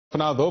For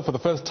now, though, for the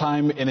first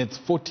time in its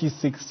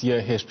 46-year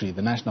history,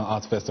 the National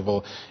Arts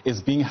Festival is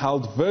being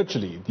held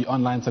virtually. The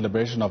online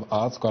celebration of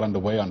arts got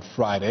underway on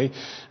Friday,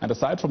 and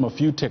aside from a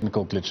few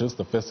technical glitches,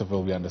 the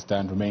festival, we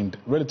understand, remained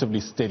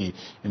relatively steady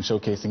in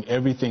showcasing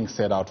everything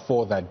set out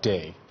for that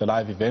day. The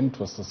live event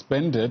was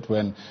suspended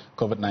when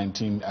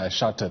COVID-19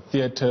 shuttered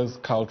theatres,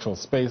 cultural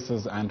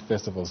spaces and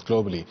festivals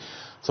globally.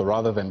 So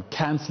rather than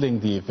cancelling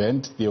the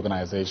event, the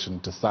organization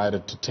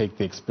decided to take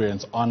the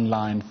experience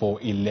online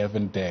for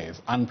 11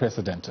 days.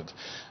 Unprecedented.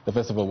 The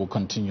festival will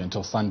continue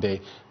until Sunday,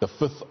 the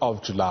 5th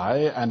of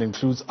July, and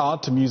includes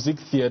art, music,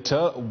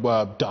 theatre,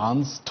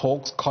 dance,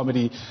 talks,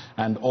 comedy,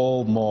 and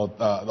all more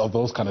of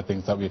those kind of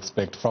things that we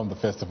expect from the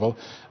festival.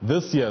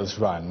 This year's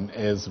run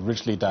is a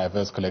richly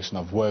diverse collection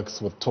of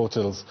works with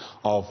totals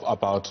of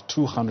about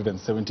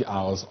 270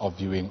 hours of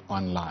viewing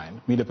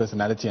online. Media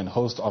personality and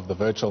host of the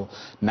virtual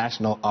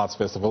National Arts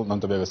Festival,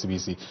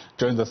 Nontobeko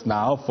joins us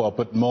now for a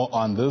bit more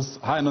on this.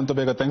 Hi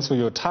Nontobeko, thanks for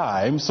your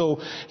time. So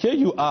here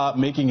you are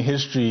making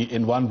history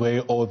in one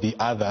way or the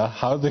other.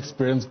 How's the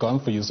experience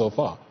gone for you so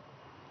far?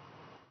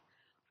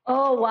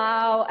 Oh,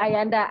 wow,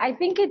 Ayanda. I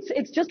think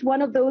it's just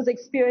one of those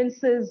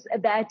experiences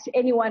that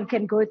anyone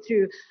can go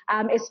through,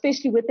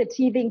 especially with the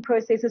teething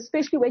process,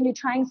 especially when you're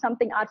trying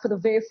something out for the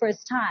very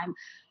first time.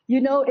 You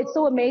know, it's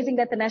so amazing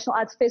that the National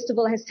Arts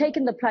Festival has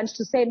taken the plunge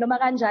to say, Noma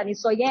kanjani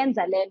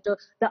soyenza lento,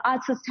 the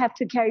artists have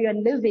to carry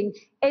on living,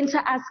 enter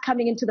us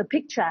coming into the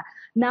picture.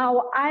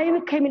 Now, I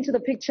came into the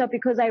picture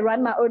because I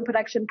run my own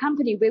production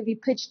company where we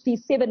pitched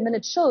these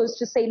 7-minute shows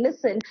to say,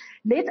 listen,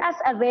 let us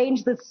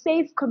arrange the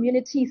safe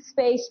community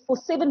space for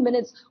 7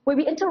 minutes where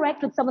we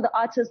interact with some of the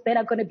artists that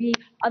are going to be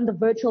on the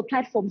virtual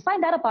platform.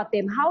 Find out about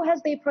them. How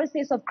has their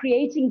process of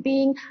creating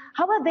been?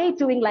 How are they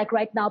doing like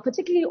right now,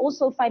 particularly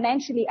also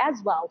financially as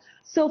well?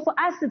 So for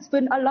us, it's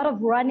been a lot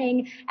of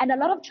running and a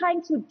lot of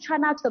trying to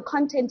churn out the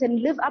content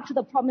and live up to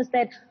the promise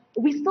that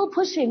we're still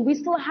pushing, we're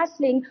still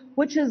hustling,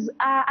 which is,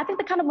 I think,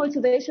 the kind of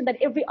motivation that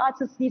every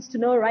artist needs to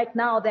know right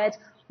now, that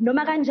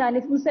noma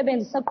kanjani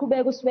umsebenzi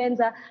saqhubeka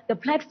usiwenza, the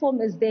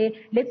platform is there,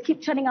 let's keep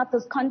churning out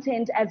this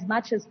content as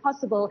much as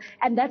possible,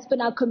 and that's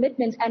been our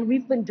commitment, and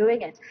we've been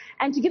doing it.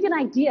 And to give you an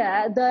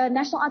idea, the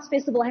National Arts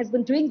Festival has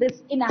been doing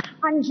this in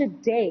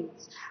 100 days.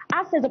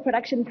 Us as a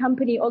production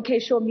company, OK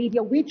Show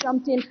Media, we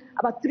jumped in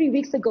about 3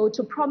 weeks ago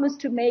to promise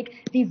to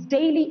make these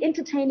daily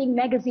entertaining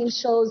magazine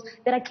shows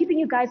that are keeping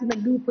you guys in the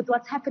loop with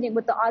what's happening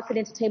with the arts and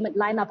entertainment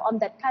lineup on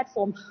that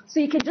platform. So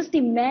you can just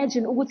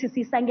imagine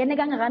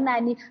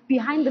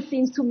behind the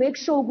scenes to make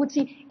sure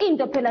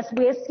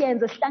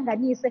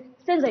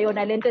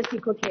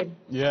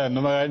yeah,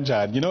 Noma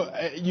kanjani. You know,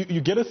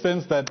 you get a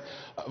sense that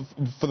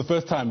for the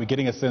first time we're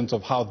getting a sense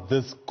of how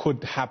this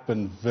could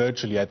happen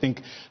virtually. I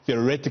think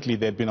theoretically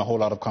there'd been a whole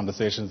lot of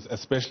conversations,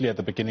 especially at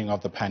the beginning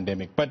of the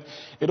pandemic. But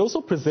it also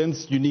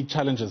presents unique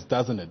challenges,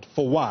 doesn't it?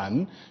 For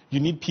one,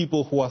 you need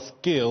people who are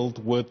skilled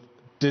with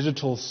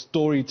digital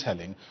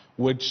storytelling,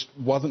 which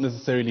wasn't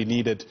necessarily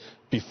needed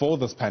before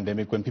this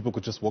pandemic when people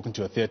could just walk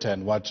into a theatre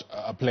and watch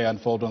a play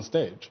unfold on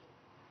stage.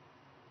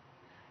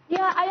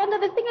 Yeah, Ayanda,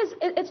 the thing is,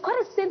 it's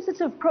quite a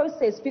sensitive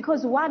process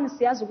because one, this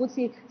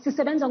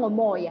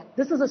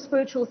is a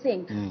spiritual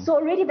thing. So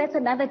already that's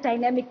another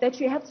dynamic that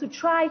you have to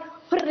try,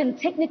 put it in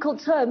technical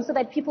terms so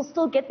that people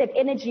still get that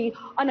energy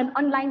on an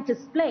online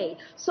display.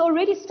 So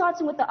already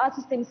starting with the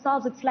artists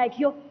themselves, it's like,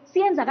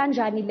 siyenza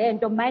kanjani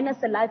lento minus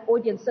a live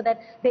audience so that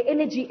the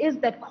energy is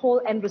that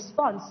call and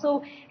response.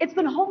 So it's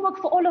been homework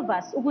for all of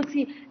us,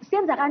 ukuthi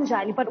siyenza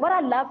kanjani. But what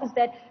I love is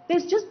that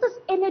there's just this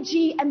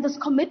energy and this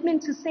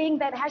commitment to saying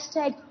that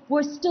hashtag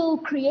we're still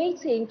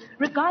creating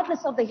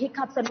regardless of the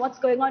hiccups and what's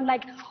going on.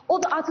 Like all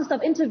the artists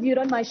I've interviewed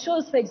on my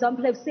shows, for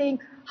example, have saying,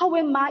 we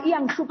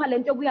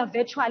are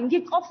virtual.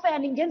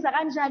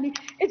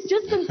 It's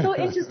just been so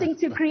interesting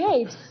to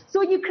create. So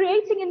when you're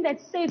creating in that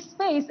safe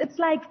space, it's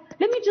like,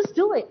 let me just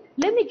do it.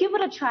 Let me give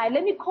it a try.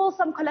 Let me call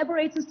some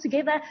collaborators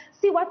together,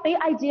 see what their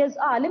ideas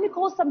are. Let me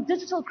call some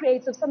digital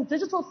creatives, some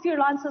digital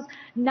freelancers.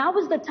 Now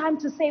is the time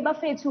to say,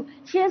 Bafetu,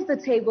 here's the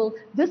table.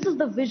 This is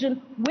the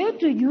vision. Where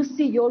do you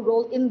see your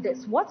role in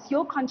this? What's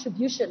your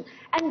contribution?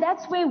 And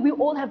that's where we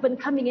all have been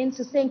coming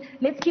into saying,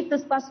 let's keep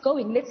this bus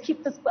going. Let's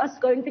keep this bus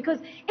going, because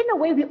in a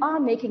way we are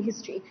making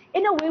history.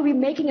 In a way we're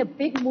making a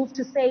big move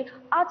to say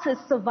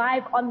artists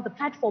survive on the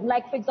platform.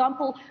 Like, for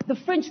example, the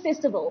Fringe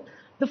Festival.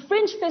 The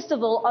Fringe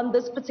Festival on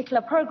this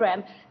particular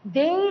program,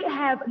 they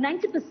have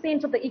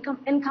 90% of the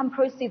income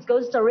proceeds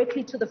goes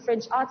directly to the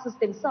French artists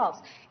themselves.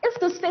 If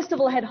this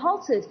festival had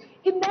halted,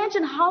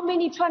 imagine how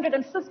many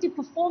 250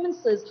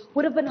 performances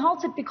would have been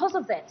halted because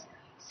of that.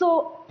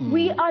 So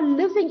we are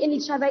living in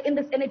each other in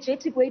this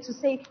energetic way to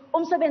say,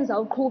 umsebenza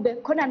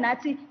uqhube khona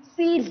nathi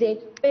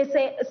sidle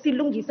bese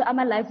silungise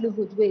ama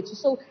livelihood wethu.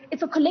 So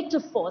it's a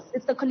collective force.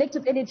 It's the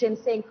collective energy and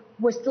saying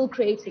we're still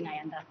creating,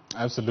 Ayanda.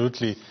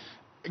 Absolutely.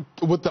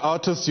 With the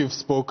artists you've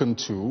spoken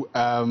to,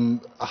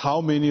 how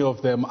many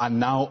of them are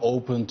now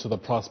open to the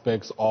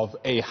prospects of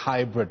a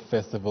hybrid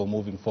festival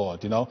moving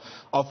forward? You know,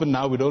 often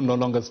now we don't no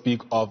longer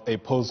speak of a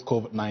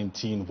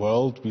post-COVID-19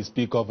 world. We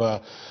speak of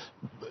a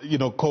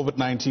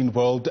COVID-19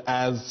 world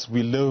as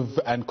we live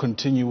and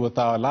continue with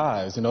our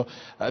lives.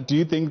 Do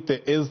you think there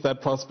is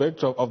that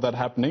prospect of that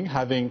happening,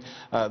 having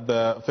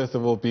the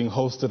festival being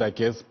hosted, I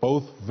guess,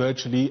 both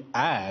virtually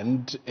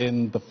and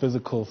in the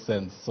physical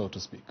sense, so to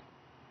speak?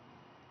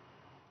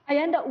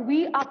 Ayanda,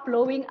 we are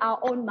blowing our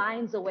own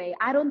minds away.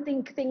 I don't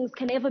think things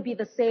can ever be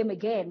the same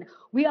again.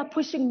 We are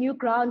pushing new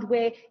ground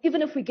where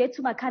even if we get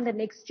to Makhanda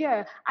next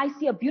year, I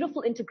see a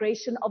beautiful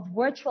integration of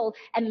virtual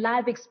and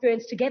live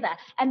experience together.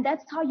 And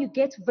that's how you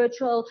get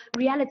virtual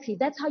reality.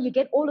 That's how you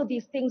get all of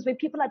these things where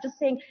people are just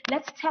saying,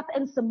 let's tap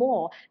in some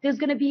more. There's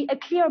going to be a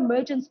clear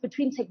emergence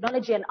between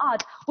technology and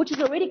art, which is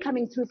already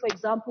coming through, for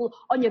example,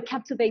 on your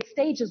Captivate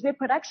stages where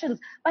productions,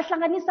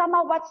 bahlanganisa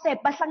ma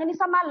WhatsApp,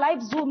 bahlanganisa ma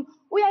live Zoom,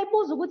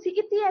 uyayibuza ukuthi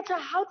theater,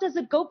 how does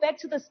it go back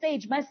to the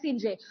stage,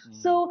 Masinje?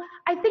 So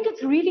I think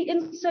it's really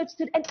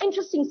inserted an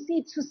interesting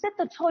seed to set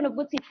the tone of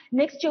what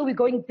next year we're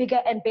going bigger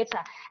and better.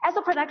 As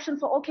a production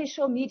for OK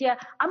Show Media,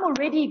 I'm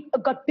already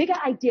got bigger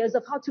ideas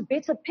of how to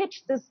better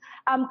pitch this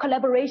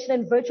collaboration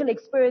and virtual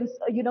experience,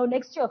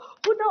 next year.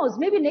 Who knows?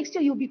 Maybe next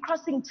year you'll be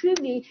crossing to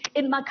me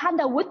in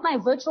Makhanda with my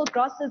virtual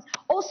glasses,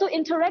 also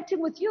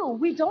interacting with you.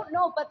 We don't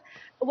know, but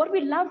what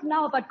we love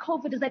now about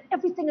COVID is that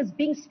everything is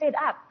being sped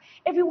up.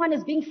 Everyone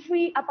is being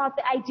free about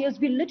the ideas.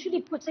 We're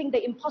literally putting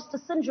the imposter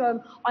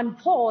syndrome on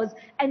pause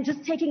and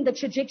just taking the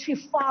trajectory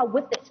far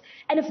with it.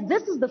 And if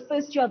this is the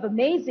first year of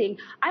amazing,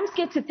 I'm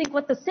scared to think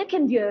what the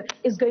second year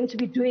is going to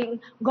be doing.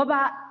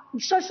 Ngoba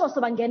shosho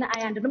sobangena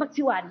Ayanda noma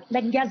kuthiwani,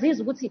 like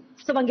ngiyazizwa ukuthi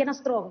sobangena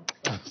strong.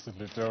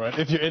 Absolutely. All right.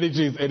 If your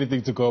energy is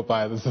anything to go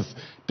by, this is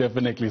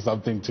definitely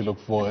something to look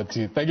forward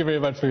to. Thank you very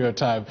much for your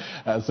time.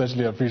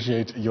 Certainly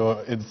appreciate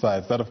your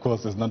insights. That, of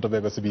course, is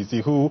Nontobeko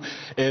CBC, who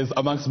is,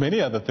 amongst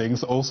many other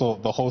things, also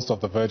the host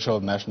of the virtual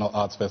National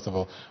Arts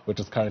Festival, which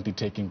is currently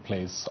taking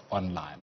place online.